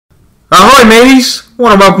Ahoy mateys! I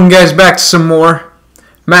want to welcome you guys back to some more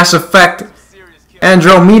Mass Effect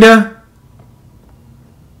Andromeda.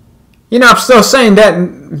 You know, I'm still saying that.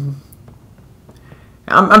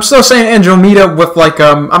 I'm still saying Andromeda with like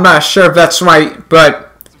I'm not sure if that's right,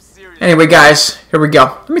 but anyway, guys, here we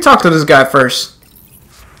go. Let me talk to this guy first.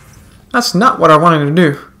 That's not what I wanted to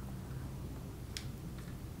do.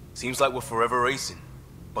 Seems like we're forever racing,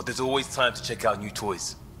 but there's always time to check out new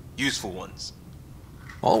toys, useful ones.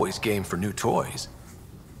 Always game for new toys.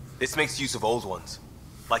 This makes use of old ones,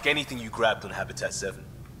 like anything you grabbed on Habitat 7.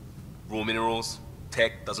 Raw minerals,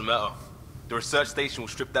 tech, doesn't matter. The research station will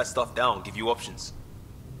strip that stuff down and give you options.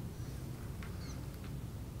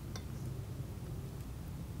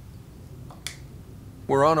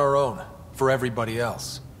 We're on our own, for everybody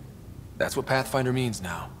else. That's what Pathfinder means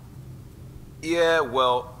now. Yeah,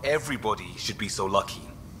 well, everybody should be so lucky.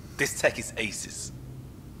 This tech is aces.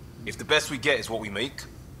 If the best we get is what we make,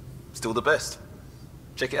 still the best.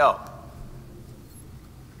 Check it out.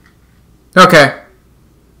 Okay.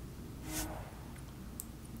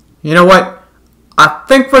 You know what? I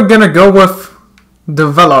think we're gonna go with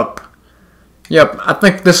develop. Yep, I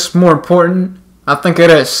think this is more important. I think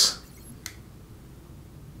it is.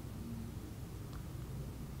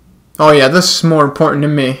 Oh yeah, this is more important to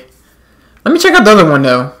me. Let me check out the other one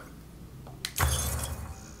though.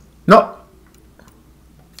 No.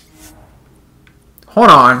 Hold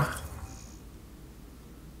on.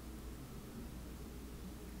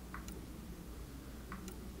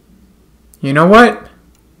 You know what?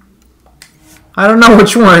 I don't know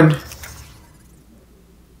which one.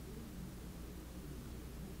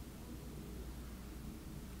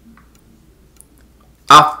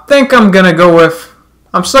 I think I'm gonna go with...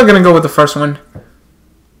 I'm still gonna go with the first one.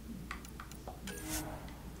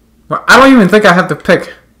 Well, I don't even think I have to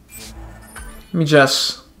pick. Let me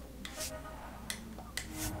just...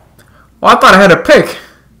 Well, I thought I had to pick.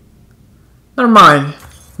 Never mind.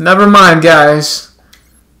 Never mind, guys.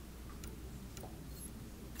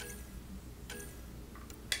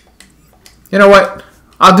 You know what?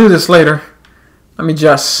 I'll do this later. Let me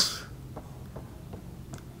just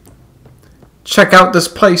check out this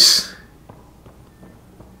place.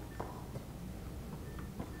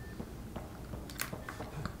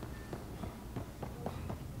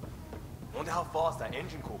 Wonder how fast that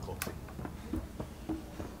engine core clocks in.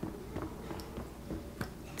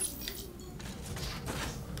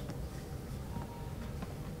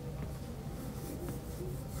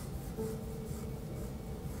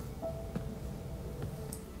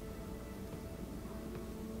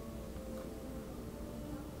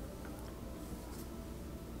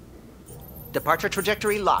 Departure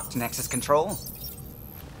trajectory locked, Nexus Control.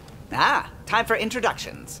 Time for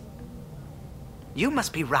introductions. You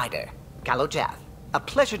must be Ryder, Kalojath. A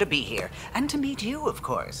pleasure to be here, and to meet you, of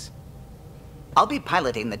course. I'll be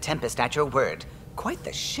piloting the Tempest at your word. Quite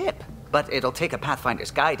the ship, but it'll take a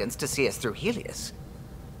Pathfinder's guidance to see us through Helios.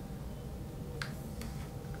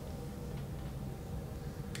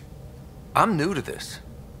 I'm new to this.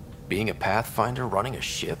 Being a Pathfinder running a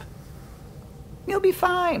ship? You'll be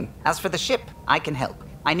fine. As for the ship, I can help.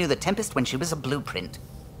 I knew the Tempest when she was a blueprint.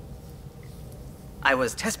 I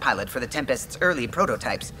was test pilot for the Tempest's early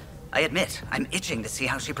prototypes. I admit, I'm itching to see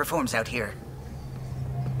how she performs out here.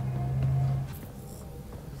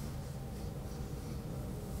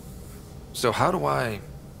 So how do I...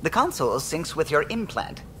 The console syncs with your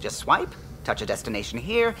implant. Just swipe, touch a destination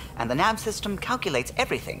here, and the nav system calculates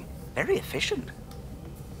everything. Very efficient.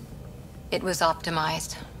 It was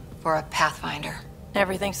optimized for a Pathfinder.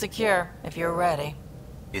 Everything's secure, if you're ready.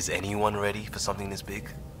 Is anyone ready for something this big?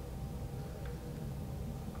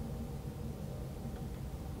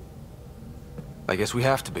 I guess we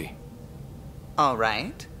have to be. All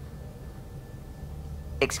right.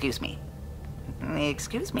 Excuse me.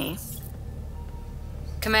 Excuse me.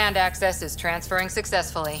 Command access is transferring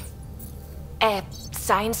successfully.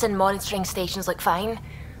 Science and monitoring stations look fine.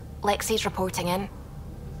 Lexi's reporting in.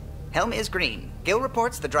 Helm is green. Gil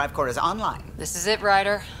reports the drive core is online. This is it,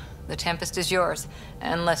 Ryder. The Tempest is yours,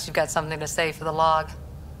 unless you've got something to say for the log.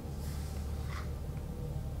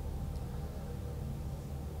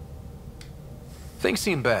 Things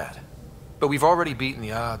seem bad, but we've already beaten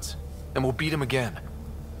the odds, and we'll beat them again.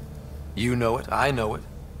 You know it, I know it.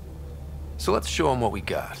 So let's show them what we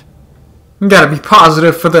got. You gotta be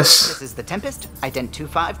positive for this. This is the Tempest, ident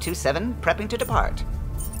 2527, prepping to depart.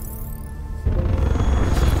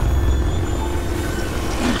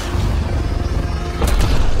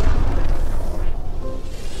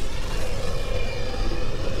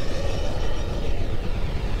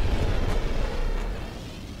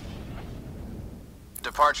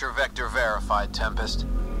 Departure vector verified, Tempest.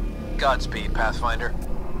 Godspeed, Pathfinder.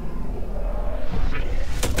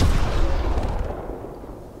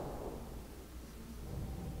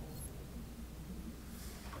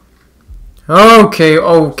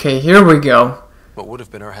 Okay, here we go. What would have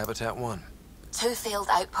been our Habitat 1? 2 failed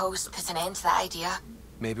outposts put an end to that idea.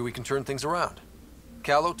 Maybe we can turn things around.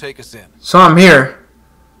 Callow, take us in. So I'm here.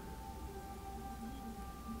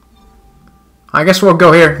 I guess we'll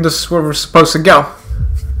go here. This is where we're supposed to go.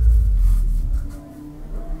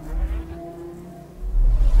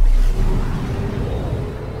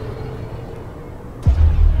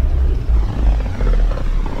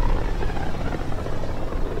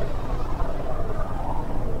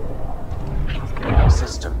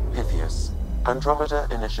 System Pythias. Andromeda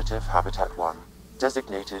Initiative Habitat 1.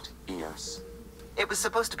 Designated EOS. It was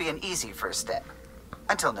supposed to be an easy first step.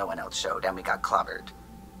 Until no one else showed and we got clobbered.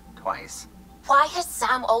 Twice. Why has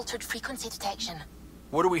Sam altered frequency detection?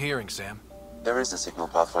 What are we hearing, Sam? There is a signal,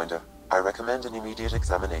 Pathfinder. I recommend an immediate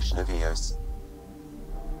examination of EOS.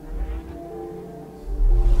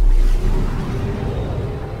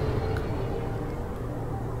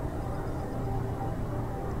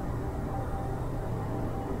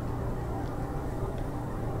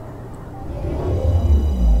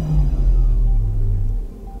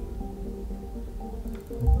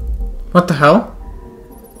 What the hell?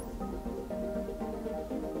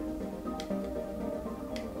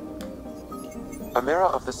 A mirror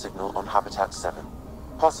of the signal on Habitat 7.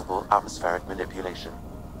 Possible atmospheric manipulation.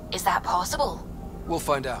 Is that possible? We'll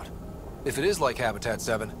find out. If it is like Habitat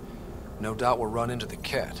 7, no doubt we'll run into the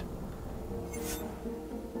cat.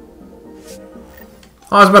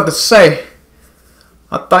 I was about to say,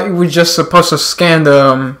 I thought you were just supposed to scan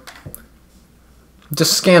the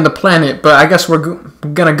planet, but I guess we're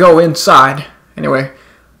gonna go inside. Anyway,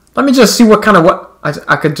 let me just see what kind of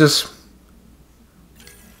I could just.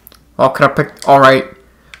 Oh, could I pick? All right.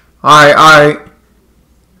 I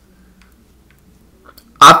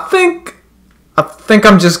think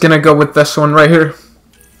I'm just gonna go with this one right here.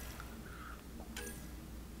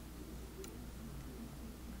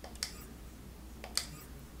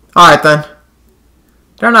 All right then.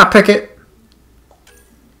 Did I not pick it?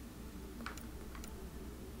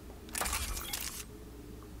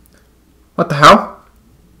 What the hell?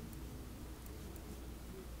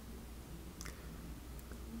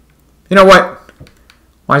 You know what?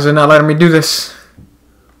 Why is it not letting me do this?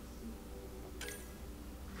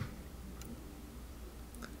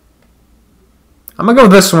 I'm gonna go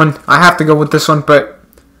with this one. I have to go with this one, but...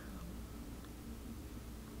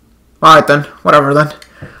 Alright then. Whatever then.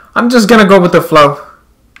 I'm just gonna go with the flow.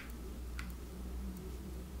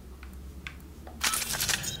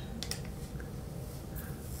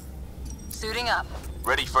 Suiting up.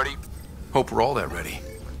 Ready, Freddy? Hope we're all that ready.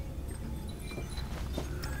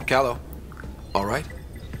 Callow, all right?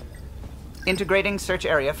 Integrating search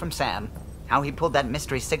area from Sam. How he pulled that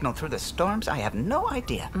mystery signal through the storms, I have no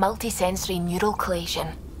idea. Multi-sensory neural collation.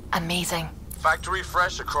 Amazing. Factory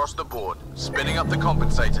fresh across the board. Spinning up the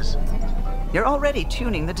compensators. You're already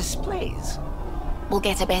tuning the displays. We'll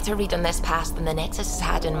get a better read on this pass than the Nexus has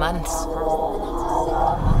had in months.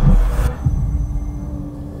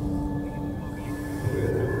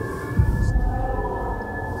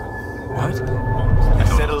 What? I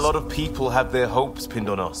said a lot of people have their hopes pinned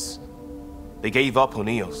on us. They gave up on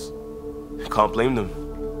EOS. Can't blame them.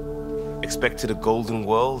 Expected a golden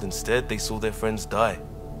world, instead they saw their friends die.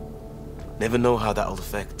 Never know how that'll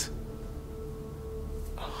affect.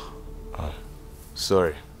 Oh,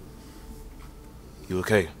 sorry. You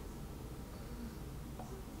okay?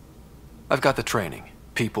 I've got the training,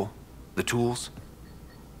 people, the tools.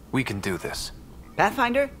 We can do this.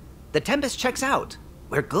 Pathfinder, the Tempest checks out.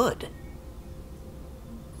 We're good.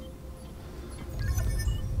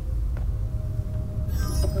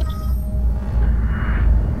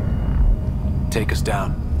 Take us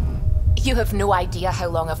down. You have no idea how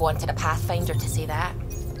long I've wanted a Pathfinder to say that.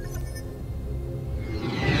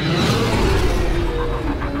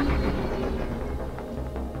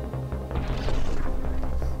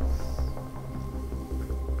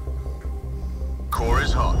 Core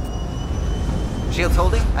is hot. Shields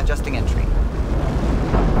holding, adjusting entry.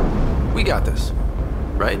 We got this,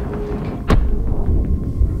 right?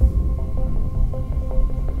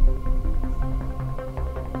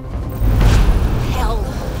 Hell.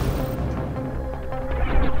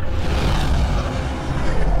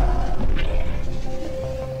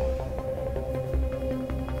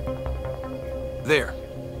 There.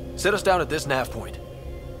 Set us down at this nav point.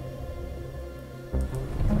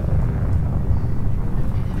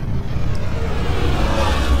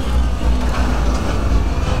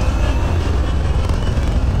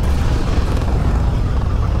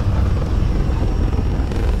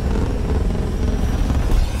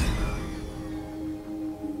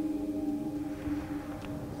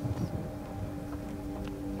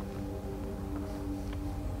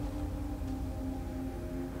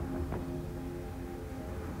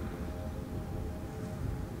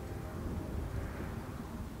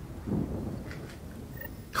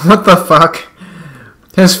 What the fuck?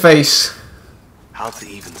 His face. How to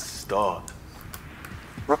even start?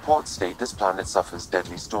 Reports state this planet suffers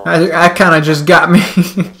deadly storms. That kind of just got me.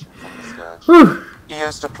 Whew.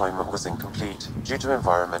 EOS deployment was incomplete due to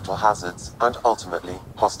environmental hazards and ultimately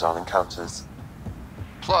hostile encounters.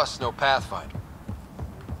 Plus, no Pathfinder.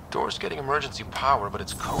 Door's getting emergency power, but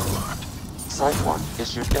it's code locked. Site 1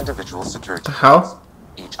 issued individual security The hell? codes.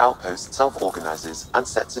 Each outpost self-organizes and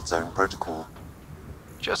sets its own protocol.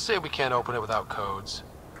 Just say we can't open it without codes.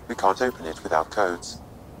 We can't open it without codes.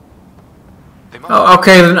 They must. Oh,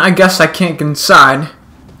 okay, then I guess I can't get inside.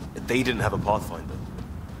 They didn't have a Pathfinder.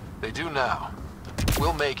 They do now.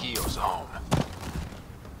 We'll make EOS a home.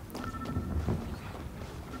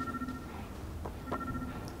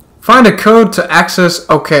 Find a code to access.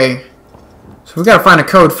 Okay. So we gotta find a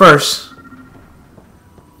code first.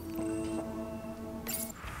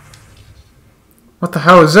 What the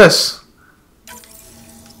hell is this?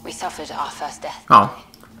 We suffered our first death. Oh.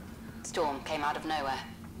 Storm came out of nowhere.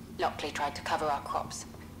 Lockley tried to cover our crops.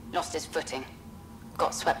 Lost his footing.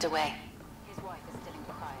 Got swept away. His wife is still in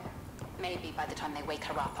cryo. Maybe by the time they wake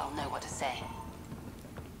her up, I'll know what to say.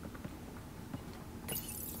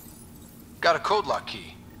 Got a code lock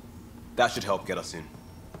key. That should help get us in.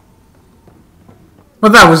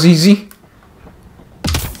 Well, that was easy.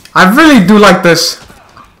 I really do like this.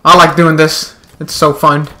 I like doing this. It's so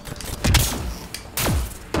fun.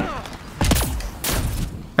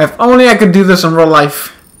 If only I could do this in real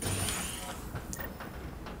life.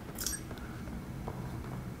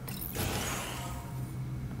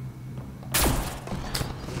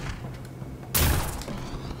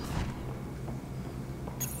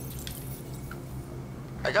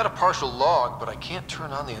 I got a partial log, but I can't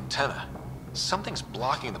turn on the antenna. Something's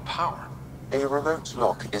blocking the power. A remote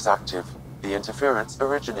lock is active. The interference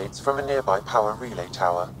originates from a nearby power relay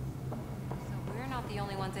tower. So we're not the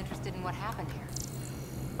only ones interested in what happened here.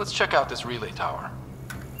 Let's check out this relay tower.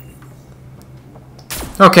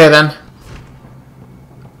 Okay then.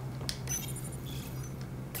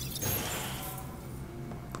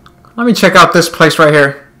 Let me check out this place right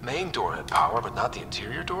here. Main door had power, but not the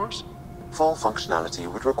interior doors? Full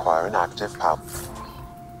functionality would require an active power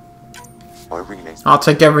relay. I'll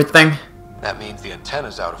take everything. That means the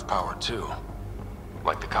antenna's out of power too.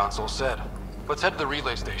 Like the console said. Let's head to the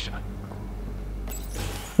relay station.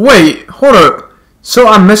 Wait, hold up. So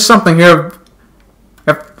I missed something here.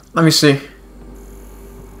 Let me see.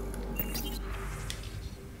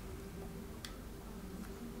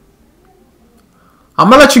 I'm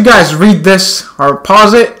gonna let you guys read this or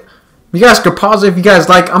pause it. You guys could pause it if you guys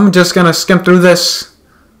like. I'm just gonna skim through this.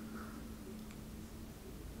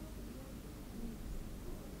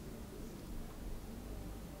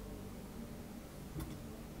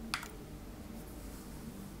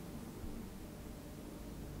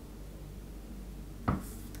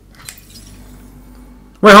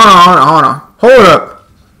 Wait, hold on. Hold up.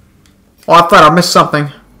 Oh, I thought I missed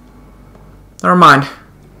something. Never mind.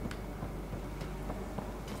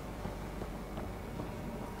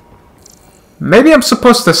 Maybe I'm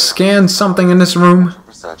supposed to scan something in this room.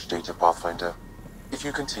 Research data, Pathfinder. If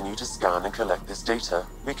you continue to scan and collect this data,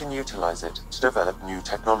 we can utilize it to develop new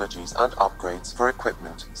technologies and upgrades for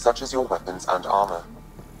equipment, such as your weapons and armor.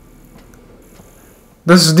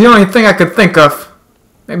 This is the only thing I could think of.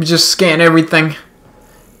 Maybe just scan everything.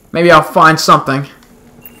 Maybe I'll find something.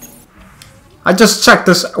 I just checked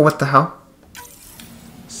this. What the hell?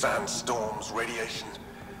 Sandstorms, radiation.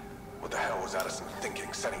 What the hell was Addison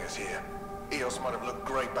thinking sending us here? EOS might have looked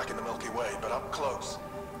great back in the Milky Way, but up close,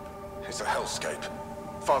 it's a hellscape.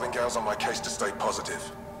 Farthingale's on my case to stay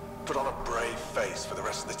positive. Put on a brave face for the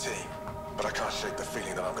rest of the team, but I can't shake the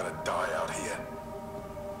feeling that I'm gonna die out here.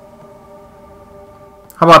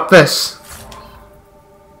 How about this?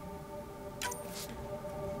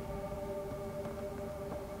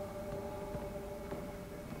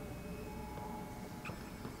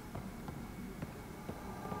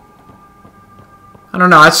 I don't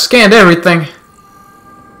know, I scanned everything.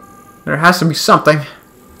 There has to be something.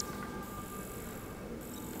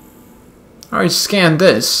 I already scanned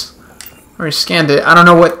this. I already scanned it. I don't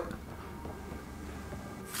know what...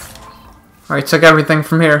 I already took everything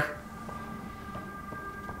from here.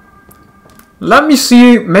 Let me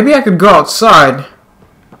see. Maybe I could go outside.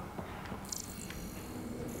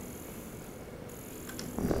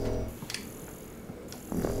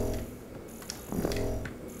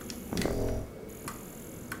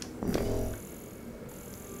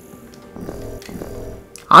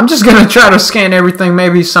 I'm just gonna try to scan everything.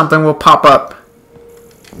 Maybe something will pop up.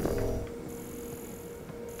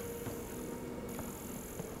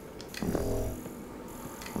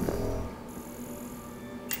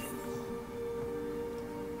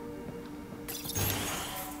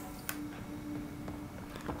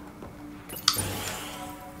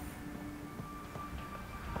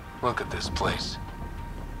 Look at this place.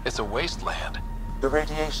 It's a wasteland. The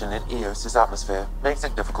radiation in EOS's atmosphere makes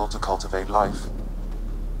it difficult to cultivate life.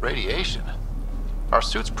 Radiation? Our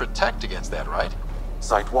suits protect against that, right?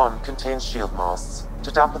 Site 1 contains shield masts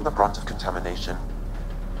to dampen the brunt of contamination.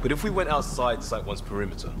 But if we went outside Site 1's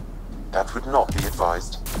perimeter? That would not be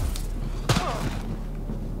advised.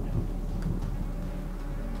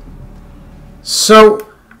 So,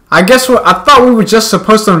 I guess I thought we were just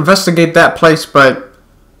supposed to investigate that place, but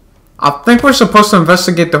I think we're supposed to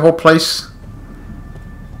investigate the whole place.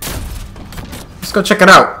 Let's go check it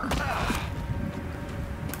out.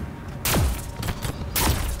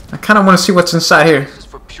 I kind of want to see what's inside here. This is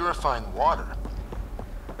for purifying water.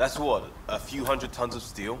 That's what? A few hundred tons of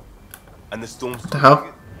steel? And the storm's... What the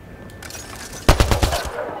hell?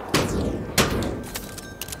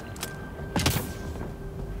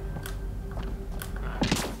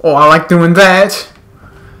 Oh, I like doing that.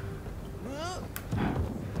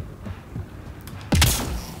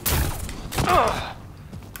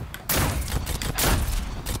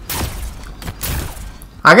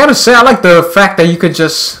 I gotta say, I like the fact that you could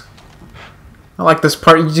just... I like this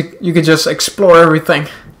part, you could just explore everything.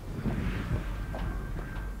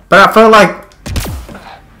 But I feel like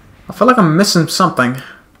I'm missing something.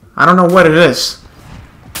 I don't know what it is.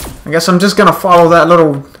 I guess I'm just gonna follow that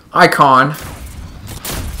little icon.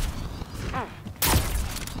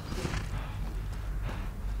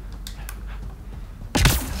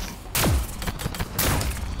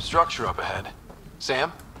 Structure up ahead.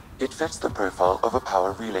 Sam? It fits the profile of a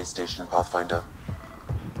power relay station, Pathfinder.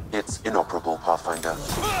 It's inoperable, Pathfinder.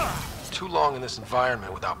 Too long in this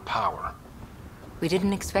environment without power. We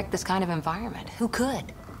didn't expect this kind of environment. Who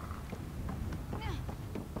could?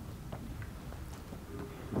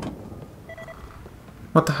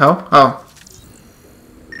 What the hell? Oh.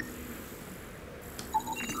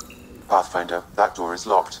 Pathfinder, that door is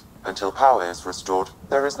locked. Until power is restored,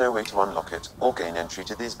 there is no way to unlock it or gain entry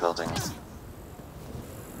to these buildings.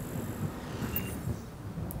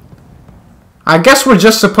 I guess we're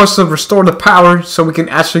just supposed to restore the power so we can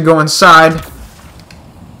actually go inside.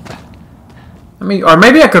 Or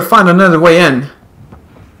maybe I could find another way in.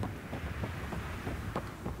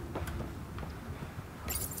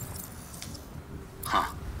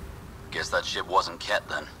 Huh. Guess that ship wasn't Ket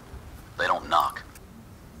then. They don't knock.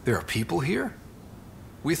 There are people here?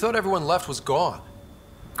 We thought everyone left was gone.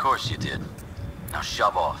 Of course you did. Now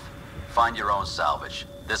shove off. Find your own salvage.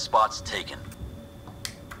 This spot's taken.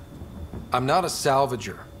 I'm not a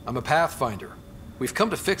salvager. I'm a Pathfinder. We've come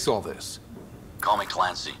to fix all this. Call me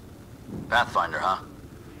Clancy. Pathfinder, huh?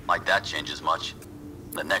 Like that changes much.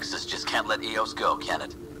 The Nexus just can't let EOS go, can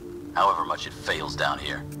it? However much it fails down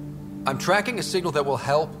here. I'm tracking a signal that will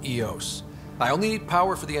help EOS. I only need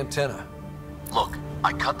power for the antenna. Look,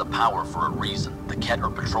 I cut the power for a reason. The Ket are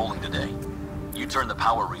patrolling today. You turn the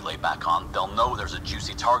power relay back on, they'll know there's a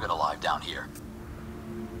juicy target alive down here.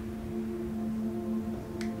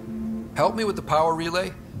 Help me with the power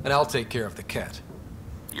relay, and I'll take care of the Ket.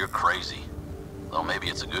 You're crazy. Though maybe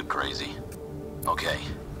it's a good crazy. Okay,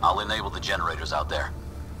 I'll enable the generators out there.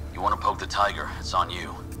 You want to poke the tiger, it's on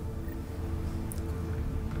you.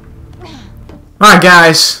 Alright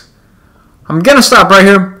guys, I'm gonna stop right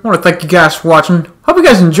here. I want to thank you guys for watching. Hope you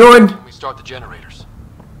guys enjoyed. We start the generators.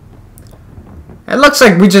 It looks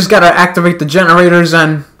like we just gotta activate the generators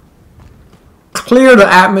and clear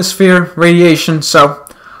the atmosphere radiation. So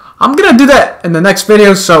I'm gonna do that in the next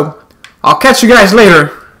video. So I'll catch you guys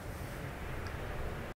later.